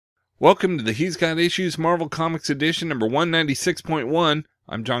Welcome to the He's Got Issues Marvel Comics Edition number 196.1.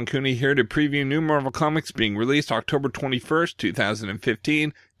 I'm John Cooney here to preview new Marvel Comics being released October 21st,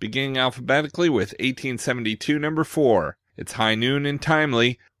 2015, beginning alphabetically with 1872 number 4. It's high noon and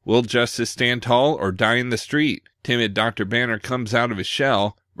timely. Will justice stand tall or die in the street? Timid Dr. Banner comes out of his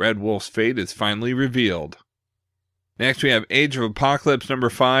shell. Red Wolf's fate is finally revealed. Next we have Age of Apocalypse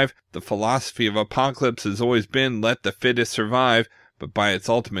number 5. The philosophy of Apocalypse has always been let the fittest survive, but by its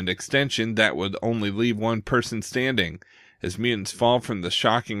ultimate extension, that would only leave one person standing. As mutants fall from the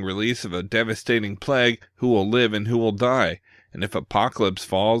shocking release of a devastating plague, who will live and who will die? And if Apocalypse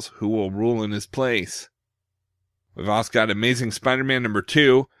falls, who will rule in his place? We've also got Amazing Spider-Man number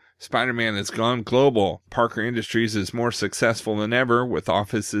 2. Spider-Man has gone global. Parker Industries is more successful than ever, with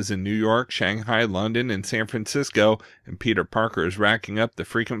offices in New York, Shanghai, London, and San Francisco, and Peter Parker is racking up the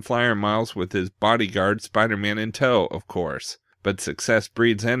frequent flyer miles with his bodyguard Spider-Man in tow, of course. But success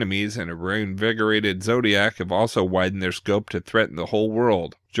breeds enemies, and a reinvigorated Zodiac have also widened their scope to threaten the whole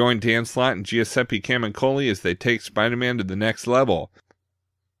world. Join Dan Slott and Giuseppe Camuncoli as they take Spider-Man to the next level.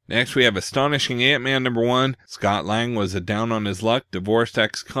 Next we have Astonishing Ant-Man number 1. Scott Lang was a down-on-his-luck, divorced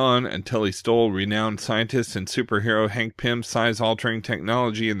ex-con until he stole renowned scientist and superhero Hank Pym's size-altering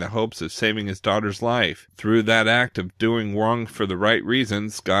technology in the hopes of saving his daughter's life. Through that act of doing wrong for the right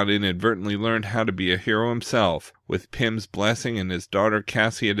reasons, Scott inadvertently learned how to be a hero himself. With Pym's blessing and his daughter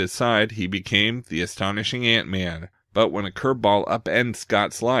Cassie at his side, he became the Astonishing Ant-Man. But when a curveball upends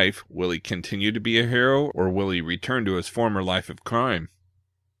Scott's life, will he continue to be a hero, or will he return to his former life of crime?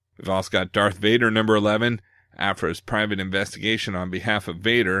 We've also got Darth Vader number 11. Afra's private investigation on behalf of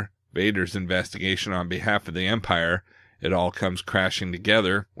Vader, Vader's investigation on behalf of the Empire, it all comes crashing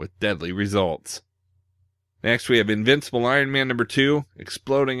together with deadly results. Next we have Invincible Iron Man number 2.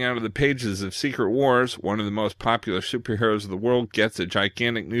 Exploding out of the pages of Secret Wars, one of the most popular superheroes of the world gets a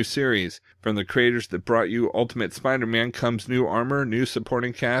gigantic new series. From the creators that brought you Ultimate Spider-Man comes new armor, new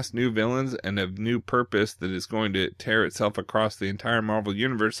supporting cast, new villains, and a new purpose that is going to tear itself across the entire Marvel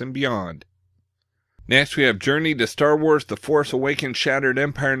Universe and beyond. Next we have Journey to Star Wars The Force Awakens Shattered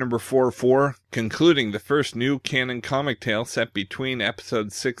Empire number 44, concluding the first new canon comic tale set between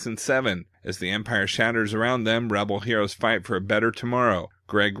episodes 6 and 7. As the Empire shatters around them, rebel heroes fight for a better tomorrow.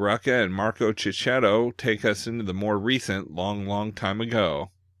 Greg Rucka and Marco Cicchetto take us into the more recent, long time ago.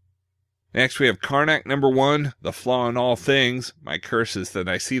 Next we have Karnak number 1, The Flaw in All Things. My curse is that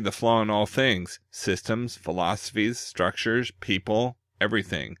I see the flaw in all things. Systems, philosophies, structures, people,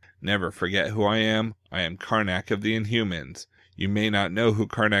 everything. Never forget who I am. I am Karnak of the Inhumans. You may not know who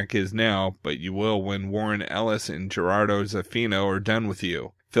Karnak is now, but you will when Warren Ellis and Gerardo Zaffino are done with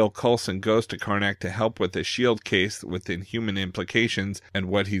you. Phil Coulson goes to Karnak to help with a S.H.I.E.L.D. case with inhuman implications, and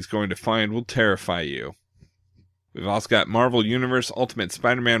what he's going to find will terrify you. We've also got Marvel Universe Ultimate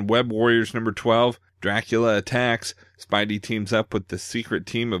Spider-Man Web Warriors number 12. Dracula attacks. Spidey teams up with the secret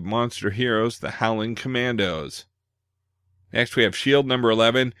team of monster heroes, the Howling Commandos. Next we have S.H.I.E.L.D. number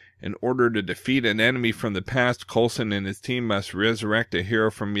 11. In order to defeat an enemy from the past, Coulson and his team must resurrect a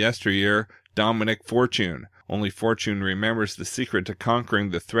hero from yesteryear, Dominic Fortune. Only Fortune remembers the secret to conquering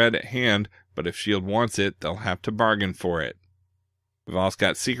the threat at hand, but if S.H.I.E.L.D. wants it, they'll have to bargain for it. We've also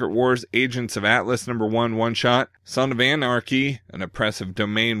got Secret Wars Agents of Atlas number 1 one-shot, Son of Anarchy, an oppressive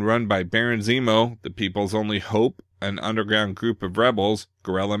domain run by Baron Zemo, the people's only hope, an underground group of rebels,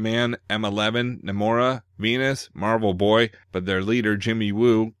 Gorilla Man, M11, Namora, Venus, Marvel Boy, but their leader Jimmy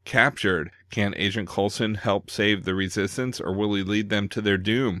Woo, captured. Can Agent Coulson help save the Resistance, or will he lead them to their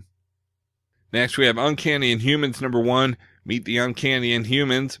doom? Next we have Uncanny Inhumans number 1. Meet the Uncanny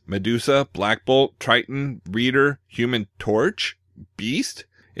Inhumans, Medusa, Black Bolt, Triton, Reader, Human Torch, Beast?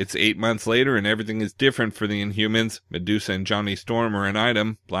 It's 8 months later and everything is different for the Inhumans. Medusa and Johnny Storm are an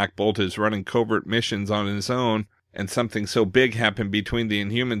item. Black Bolt is running covert missions on his own. And something so big happened between the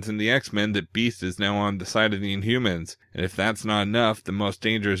Inhumans and the X-Men that Beast is now on the side of the Inhumans. And if that's not enough, the most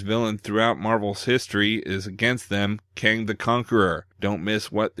dangerous villain throughout Marvel's history is against them, Kang the Conqueror. Don't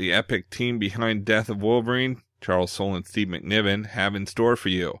miss what the epic team behind Death of Wolverine, Charles Soule and Steve McNiven, have in store for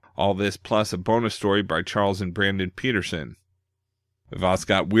you. All this plus a bonus story by Charles and Brandon Peterson. We've also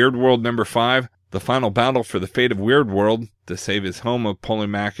got Weirdworld number 5. The final battle for the fate of Weirdworld. To save his home of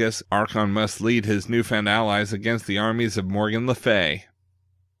Polemarchus, Archon must lead his newfound allies against the armies of Morgan Le Fay.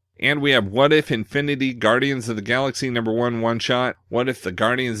 And we have What If Infinity Guardians of the Galaxy number 1 one-shot. What if the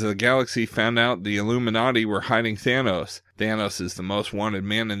Guardians of the Galaxy found out the Illuminati were hiding Thanos? Thanos is the most wanted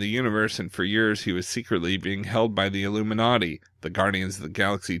man in the universe, and for years he was secretly being held by the Illuminati. The Guardians of the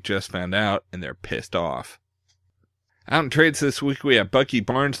Galaxy just found out, and they're pissed off. Out in trades this week, we have Bucky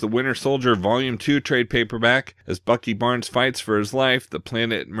Barnes, The Winter Soldier, Volume 2 trade paperback. As Bucky Barnes fights for his life, the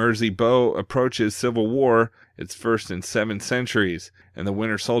planet Mersey Bow approaches civil war, its first in 7 centuries, and the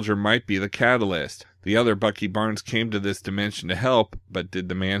Winter Soldier might be the catalyst. The other Bucky Barnes came to this dimension to help, but did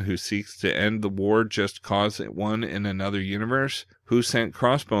the man who seeks to end the war just cause one in another universe? Who sent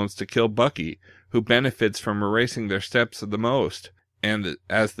Crossbones to kill Bucky? Who benefits from erasing their steps the most? And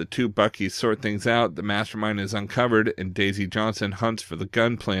as the two Buckys sort things out, the mastermind is uncovered, and Daisy Johnson hunts for the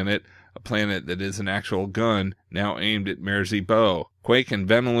gun planet, a planet that is an actual gun, now aimed at Mersey Bow. Quake and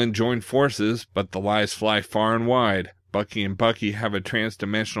Venolin join forces, but the lies fly far and wide. Bucky and Bucky have a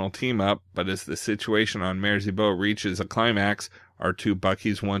trans-dimensional team-up, but as the situation on Mersey Bow reaches a climax, are two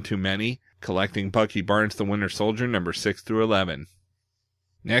Buckys one too many? Collecting Bucky Barnes, The Winter Soldier, number 6 through 11.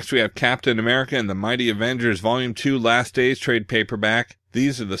 Next, we have Captain America and the Mighty Avengers Volume 2 Last Days trade paperback.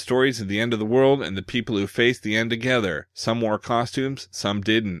 These are the stories of the end of the world and the people who faced the end together. Some wore costumes, some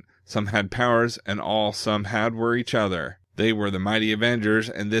didn't. Some had powers, and all some had were each other. They were the Mighty Avengers,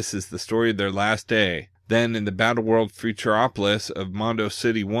 and this is the story of their last day. Then, in the Battleworld Futuropolis of Mondo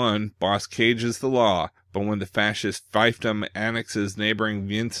City 1, Boss Cage is the law. But when the fascist fiefdom annexes neighboring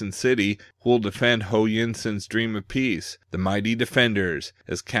Yinsen City, who'll defend Ho Yinsen's dream of peace? The Mighty Defenders.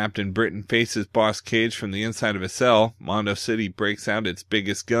 As Captain Britain faces Boss Cage from the inside of a cell, Mondo City breaks out its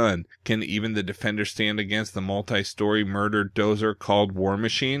biggest gun. Can even the Defenders stand against the multi-story murder dozer called War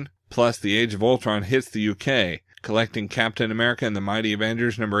Machine? Plus, the Age of Ultron hits the UK. Collecting Captain America and the Mighty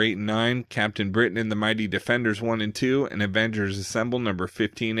Avengers number 8 and 9, Captain Britain and the Mighty Defenders 1 and 2, and Avengers Assemble number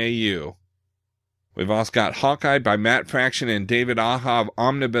 15 AU. We've also got Hawkeye by Matt Fraction and David Aja of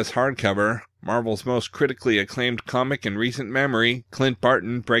Omnibus hardcover, Marvel's most critically acclaimed comic in recent memory. Clint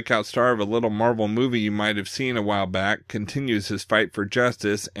Barton, breakout star of a little Marvel movie you might have seen a while back, continues his fight for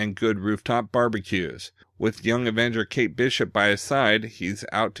justice and good rooftop barbecues. With young Avenger Kate Bishop by his side, he's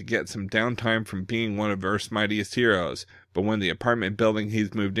out to get some downtime from being one of Earth's mightiest heroes. But when the apartment building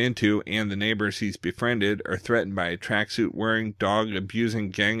he's moved into and the neighbors he's befriended are threatened by a tracksuit-wearing,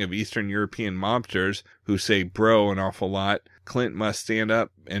 dog-abusing gang of Eastern European mobsters who say bro an awful lot, Clint must stand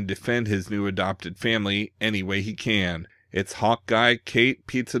up and defend his new adopted family any way he can. It's Hawkeye, Kate,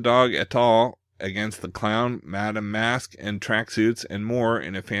 Pizza Dog et al. Against the Clown, Madame Mask, and tracksuits and more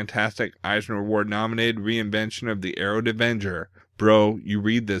in a fantastic Eisner Award-nominated reinvention of the Arrowed Avenger. Bro, you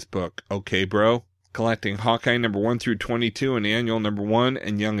read this book, okay, bro? Collecting Hawkeye number 1 through 22 and Annual number 1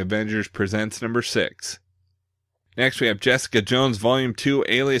 and Young Avengers Presents number 6. Next we have Jessica Jones Volume 2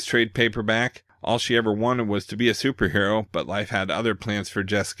 Alias trade paperback. All she ever wanted was to be a superhero, but life had other plans for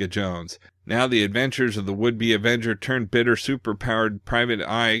Jessica Jones. Now the adventures of the would-be Avenger turned bitter superpowered Private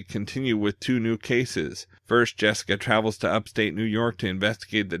Eye continue with 2 new cases. First, Jessica travels to upstate New York to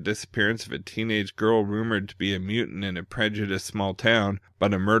investigate the disappearance of a teenage girl rumored to be a mutant in a prejudiced small town,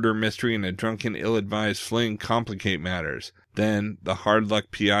 but a murder mystery and a drunken, ill-advised fling complicate matters. Then, the hard-luck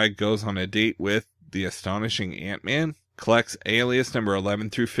PI goes on a date with the Astonishing Ant-Man? Collects Alias number 11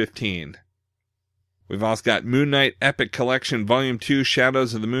 through 15. We've also got Moon Knight Epic Collection Volume 2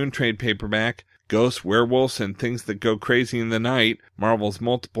 Shadows of the Moon trade paperback. Ghosts, werewolves, and things that go crazy in the night, Marvel's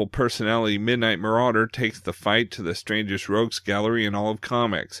multiple personality Midnight Marauder takes the fight to the strangest rogues gallery in all of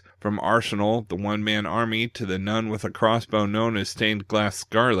comics. From Arsenal, the one-man army, to the nun with a crossbow known as Stained Glass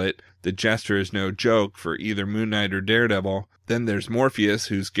Scarlet, the Jester is no joke for either Moon Knight or Daredevil. Then there's Morpheus,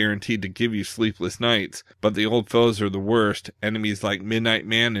 who's guaranteed to give you sleepless nights, but the old foes are the worst, enemies like Midnight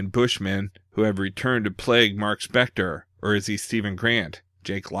Man and Bushman, who have returned to plague Mark Spector. Or is he Stephen Grant?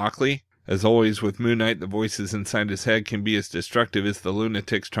 Jake Lockley? As always with Moon Knight, the voices inside his head can be as destructive as the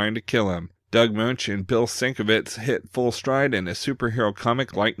lunatics trying to kill him. Doug Munch and Bill Sienkiewicz hit full stride in a superhero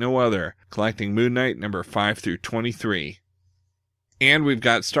comic like no other, collecting Moon Knight number 5 through 23. And we've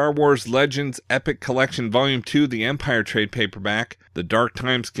got Star Wars Legends Epic Collection Volume 2, the Empire trade paperback. The dark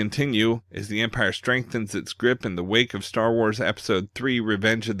times continue as the Empire strengthens its grip in the wake of Star Wars Episode 3,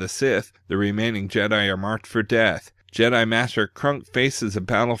 Revenge of the Sith. The remaining Jedi are marked for death. Jedi Master Krunk faces a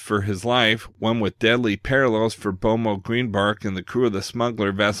battle for his life, one with deadly parallels for Bomo Greenbark and the crew of the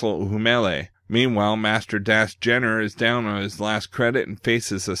smuggler vessel Uhumele. Meanwhile, Master Dash Jenner is down on his last credit and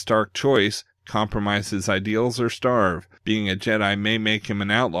faces a stark choice: compromise his ideals or starve. Being a Jedi may make him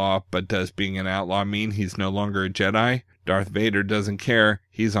an outlaw, but does being an outlaw mean he's no longer a Jedi? Darth Vader doesn't care.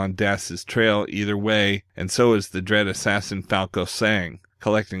 He's on Dash's trail either way, and so is the dread assassin Falco Sang.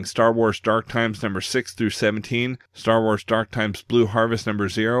 Collecting Star Wars Dark Times number 6 through 17, Star Wars Dark Times Blue Harvest number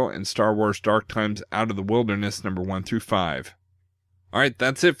 0, and Star Wars Dark Times Out of the Wilderness number 1 through 5. Alright,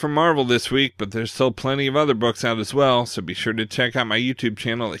 that's it for Marvel this week, but there's still plenty of other books out as well, so be sure to check out my YouTube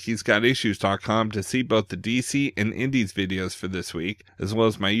channel at he'sgotissues.com to see both the DC and Indies videos for this week, as well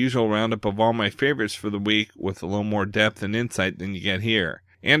as my usual roundup of all my favorites for the week with a little more depth and insight than you get here.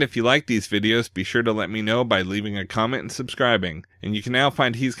 And if you like these videos, be sure to let me know by leaving a comment and subscribing. And you can now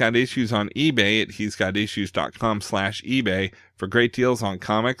find He's Got Issues on eBay at he'sgotissues.com/eBay for great deals on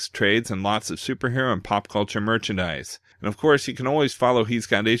comics, trades, and lots of superhero and pop culture merchandise. And of course, you can always follow He's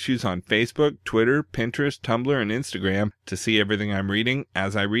Got Issues on Facebook, Twitter, Pinterest, Tumblr, and Instagram to see everything I'm reading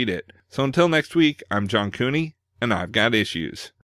as I read it. So until next week, I'm John Cooney, and I've got issues.